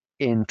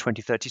in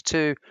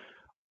 2032?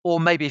 Or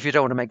maybe, if you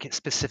don't want to make it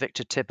specific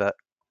to Tibber,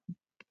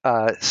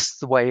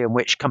 the way in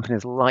which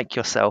companies like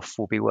yourself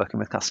will be working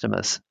with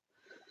customers.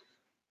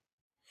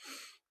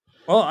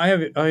 Well, I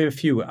have a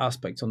few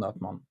aspects on that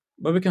one,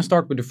 but we can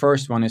start with the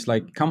first one. Is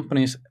like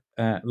companies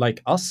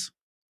like us.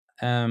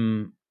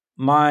 Um,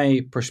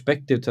 my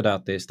perspective to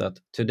that is that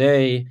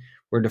today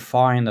we're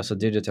defined as a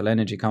digital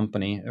energy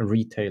company, a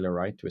retailer,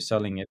 right? We're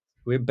selling it.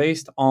 We're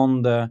based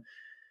on the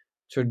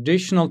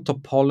traditional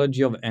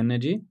topology of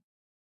energy,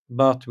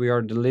 but we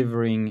are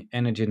delivering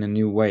energy in a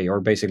new way, or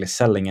basically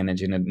selling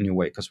energy in a new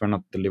way, because we're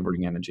not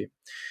delivering energy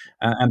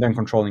and then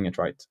controlling it,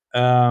 right?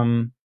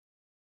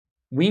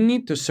 We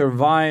need to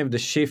survive the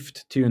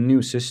shift to a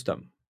new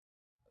system.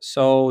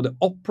 So the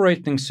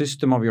operating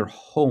system of your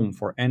home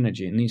for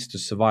energy needs to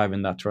survive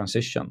in that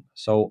transition.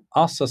 So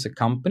us as a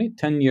company,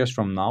 10 years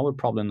from now, will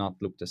probably not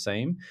look the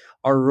same.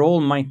 Our role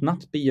might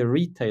not be a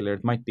retailer.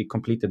 It might be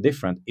completely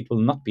different. It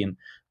will not be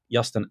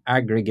just an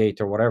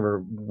aggregator,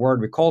 whatever word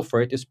we call for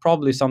it. It's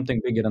probably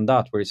something bigger than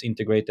that, where it's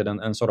integrated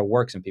and sort of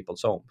works in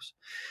people's homes.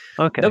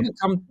 Okay.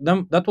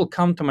 That will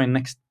come to my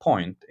next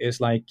point, is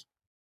like,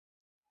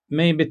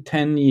 maybe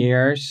 10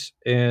 years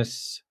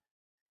is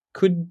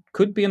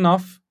could be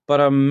enough,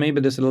 but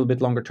maybe there's a little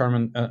bit longer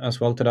term as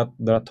well to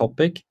that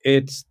topic.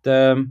 It's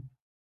the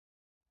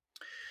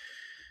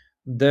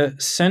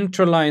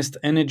centralized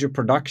energy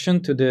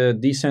production to the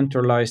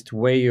decentralized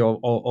way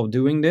of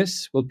doing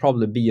this will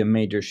probably be a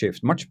major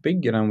shift, much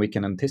bigger than we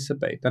can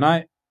anticipate. And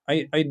I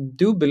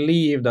do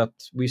believe that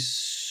we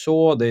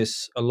saw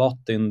this a lot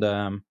in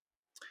the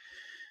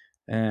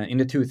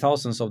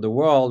 2000s of the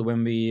world,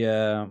 when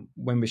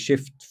we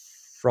shift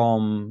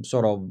from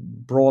sort of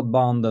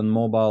broadband and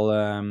mobile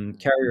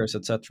carriers,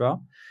 etc.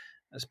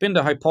 It's been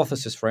the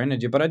hypothesis for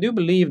energy, but I do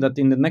believe that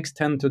in the next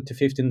 10 to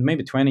 15,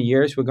 maybe 20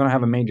 years, we're going to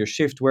have a major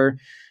shift where,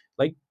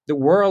 like, the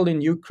world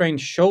in Ukraine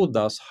showed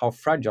us how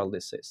fragile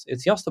this is.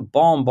 It's just a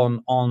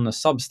bomb on a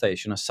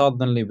substation, and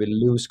suddenly we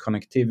lose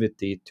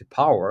connectivity to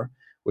power,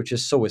 which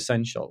is so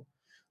essential.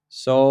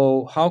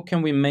 So how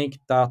can we make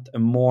that a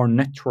more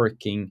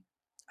networking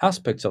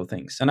aspects of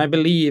things? And I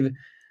believe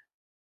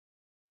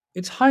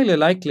it's highly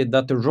likely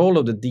that the role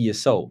of the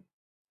DSO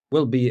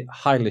will be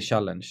highly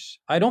challenged.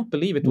 I don't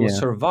believe it will Yeah.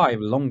 survive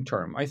long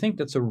term. I think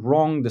that's a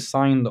wrong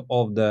design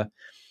of the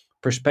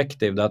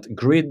perspective that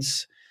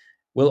grids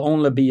will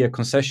only be a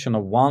concession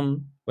of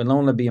one, will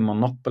only be a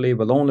monopoly,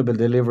 will only be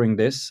delivering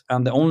this.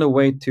 And the only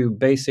way to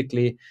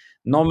basically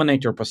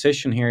nominate your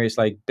position here is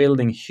like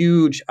building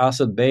huge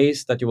asset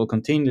base that you will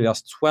continue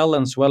just swell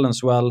and swell and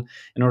swell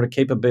in order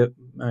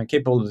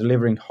capable of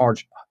delivering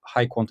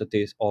high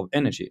quantities of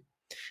energy.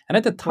 And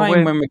at the Well,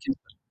 time we're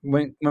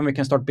when we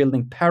can start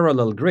building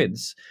parallel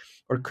grids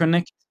or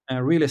connect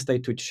real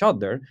estate to each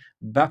other,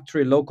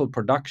 battery local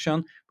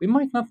production, we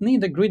might not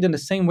need a grid in the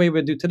same way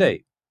we do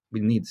today. We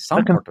need I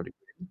some can, part of it,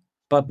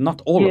 but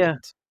not all of yeah.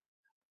 it.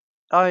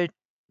 I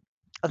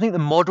I think the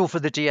model for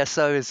the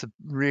DSO is a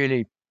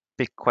really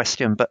big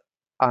question, but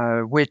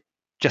we're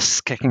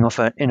just kicking off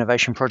an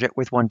innovation project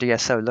with one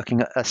DSO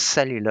looking at a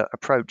cellular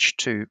approach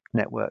to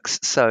networks.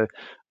 So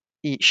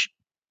each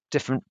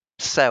different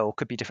cell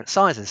could be different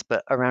sizes,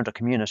 but around a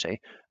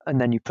community, and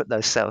then you put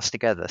those cells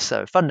together.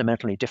 So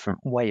fundamentally different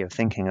way of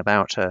thinking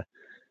about a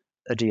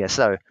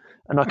DSO.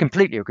 And I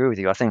completely agree with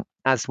you. I think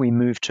as we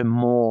move to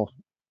more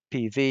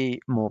PV,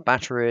 more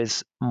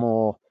batteries,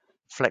 more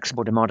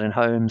flexible demand in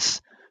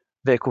homes,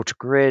 vehicle to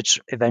grid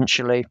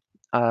eventually,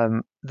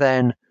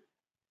 then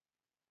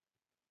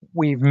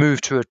we've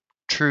moved to a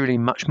truly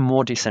much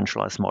more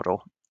decentralized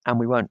model, and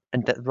we won't.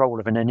 And the role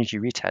of an energy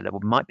retailer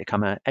might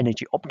become an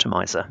energy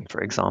optimizer,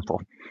 for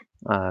example.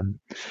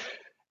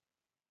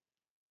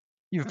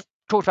 You've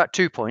talked about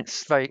 2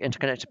 points, very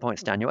interconnected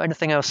points, Daniel.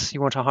 Anything else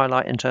you want to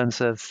highlight in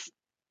terms of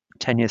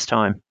 10 years'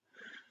 time?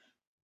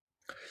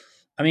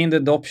 I mean, the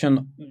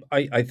adoption,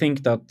 I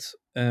think that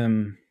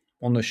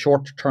on the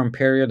short-term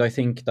period, I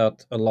think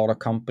that a lot of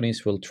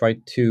companies will try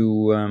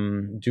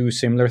to do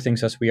similar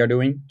things as we are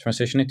doing,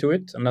 transitioning to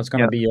it, and that's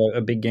going to be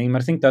a big game. I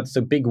think that's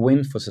a big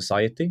win for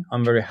society.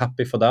 I'm very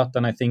happy for that,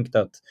 and I think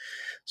that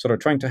sort of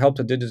trying to help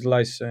to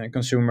digitalize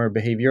consumer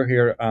behavior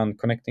here and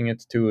connecting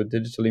it to a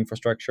digital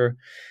infrastructure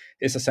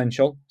is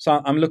essential.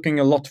 So I'm looking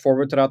a lot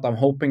forward to that. I'm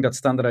hoping that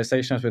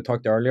standardization, as we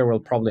talked earlier, will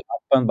probably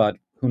happen, but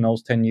who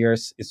knows, 10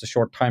 years is a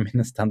short time in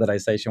the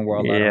standardization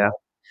world. I don't Yeah, know.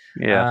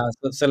 yeah,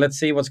 So let's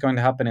see what's going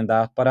to happen in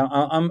that. But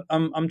I'm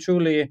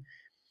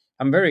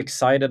very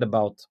excited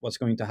about what's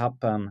going to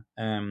happen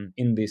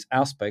in these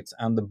aspects,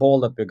 and the ball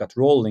that we got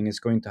rolling is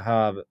going to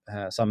have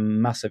some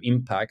massive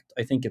impact.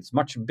 I think it's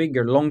much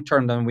bigger long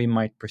term than we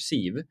might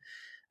perceive.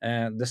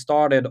 The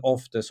started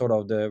of the sort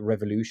of the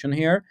revolution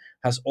here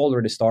has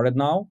already started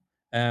now.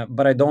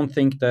 But I don't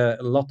think a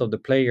lot of the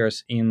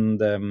players in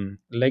the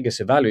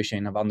legacy value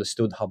chain have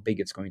understood how big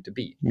it's going to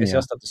be. It's yeah,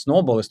 just that the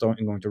snowball is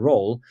going to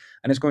roll,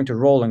 and it's going to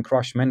roll and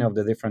crush many of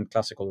the different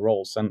classical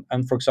roles.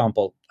 And for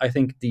example, I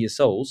think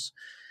DSOs.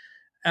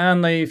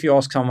 And if you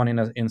ask someone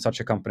in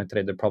such a company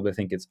today, they probably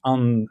think it's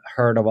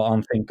unheard of or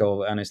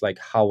unthinkable, and it's like,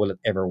 how will it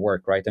ever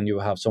work, right? And you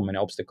have so many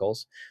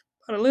obstacles.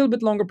 But a little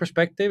bit longer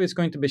perspective, it's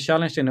going to be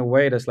challenged in a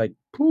way that's like,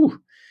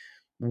 phew,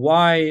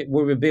 why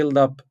would we build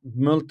up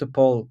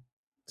multiple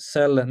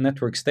cell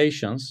network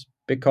stations?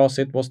 Because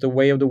it was the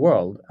way of the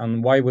world.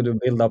 And why would we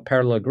build up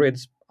parallel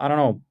grids? I don't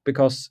know,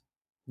 because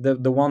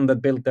the one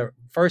that built the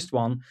first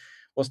one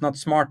was not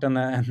smart and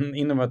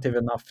innovative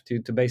enough to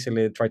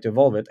basically try to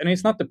evolve it. And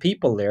it's not the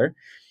people there,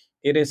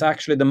 it is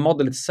actually the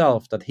model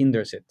itself that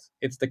hinders it.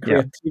 It's the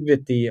yeah.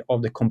 creativity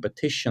of the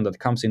competition that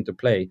comes into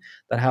play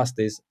that has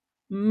these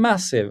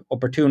massive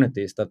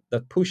opportunities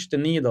that push the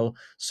needle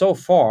so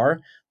far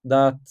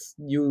that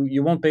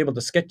you won't be able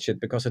to sketch it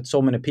because it's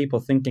so many people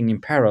thinking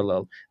in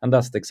parallel, and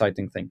that's the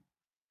exciting thing.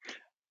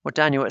 Well,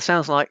 Daniel, it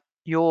sounds like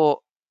your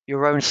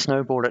own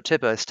snowball at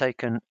Tibber has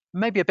taken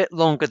maybe a bit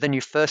longer than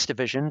you first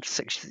envisioned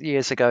 6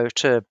 years ago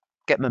to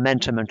get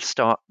momentum and to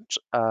start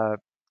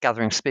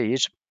gathering speed.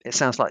 It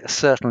sounds like it's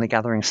certainly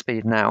gathering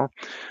speed now.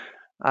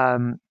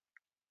 Um,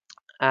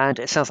 and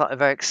it sounds like a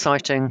very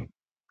exciting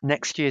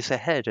next years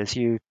ahead as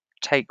you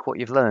take what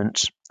you've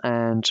learnt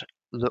and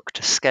look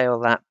to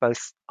scale that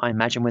both, I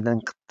imagine,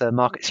 within the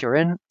markets you're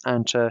in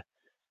and to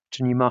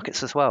new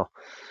markets as well.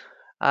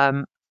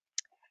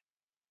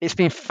 It's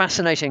been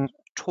fascinating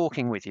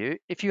talking with you.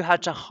 If you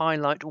had to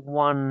highlight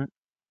one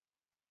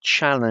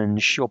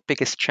challenge, your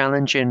biggest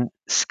challenge in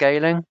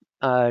scaling,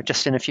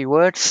 just in a few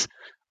words,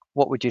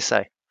 what would you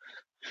say?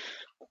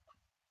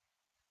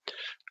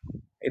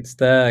 It's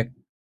the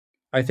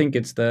I think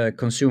it's the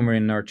consumer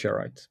in nurture,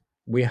 right?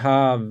 We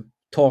have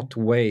taught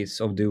ways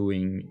of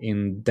doing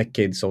in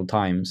decades of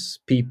times.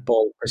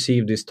 People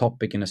perceive this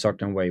topic in a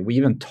certain way. We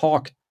even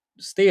talk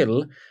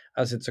still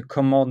as it's a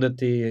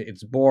commodity,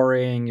 it's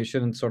boring, you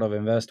shouldn't sort of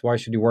invest, why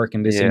should you work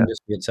in this Yeah,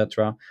 industry,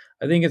 etc.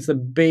 I think it's the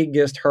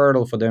biggest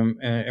hurdle for them.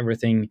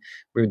 Everything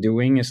we're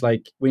doing is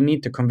like, we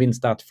need to convince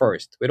that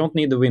first. We don't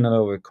need to win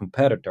over a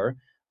competitor.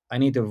 I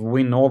need to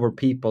win over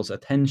people's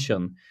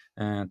attention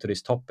to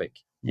this topic.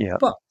 yeah,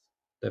 But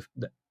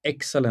the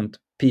excellent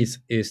piece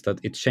is that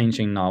it's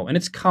changing now, and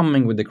it's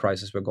coming with the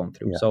crisis we're going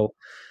through. yeah, So,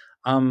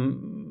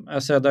 I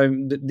said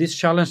this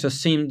challenge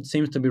just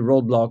seems to be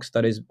roadblocks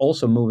that is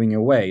also moving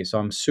away. So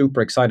I'm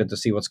super excited to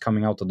see what's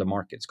coming out of the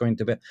market. It's going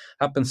to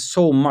happen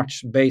so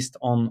much based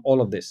on all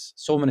of this.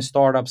 So many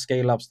startups,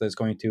 scale ups that's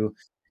going to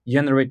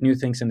generate new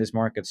things in this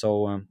market.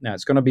 So yeah,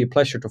 it's going to be a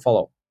pleasure to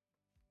follow.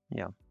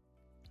 yeah.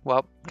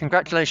 Well,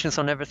 congratulations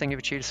on everything you've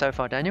achieved so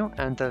far, Daniel,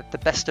 and the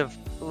best of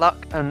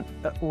luck and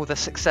all the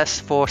success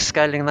for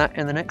scaling that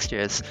in the next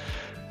years.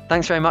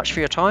 Thanks very much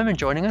for your time and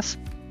joining us.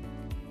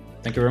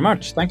 Thank you very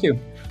much. Thank you.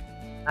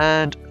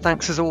 And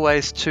thanks as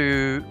always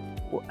to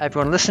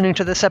everyone listening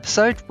to this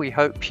episode. We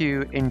hope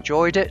you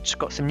enjoyed it,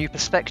 got some new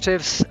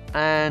perspectives,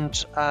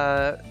 and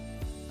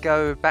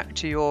go back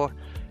to your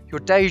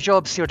day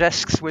jobs, your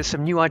desks with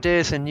some new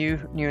ideas and new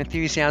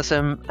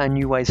enthusiasm and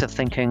new ways of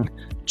thinking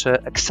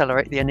to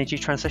accelerate the energy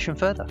transition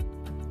further.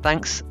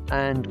 Thanks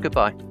and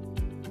goodbye.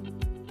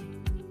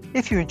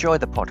 If you enjoy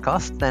the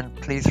podcast, then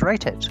please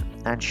rate it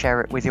and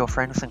share it with your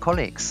friends and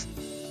colleagues.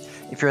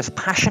 If you're as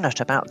passionate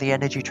about the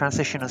energy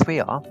transition as we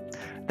are,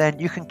 then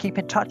you can keep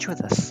in touch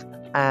with us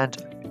and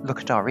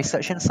look at our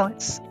research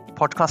insights,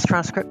 podcast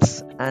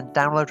transcripts, and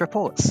download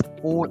reports,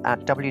 all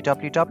at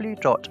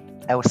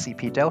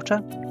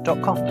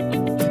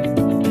www.lcpdelta.com.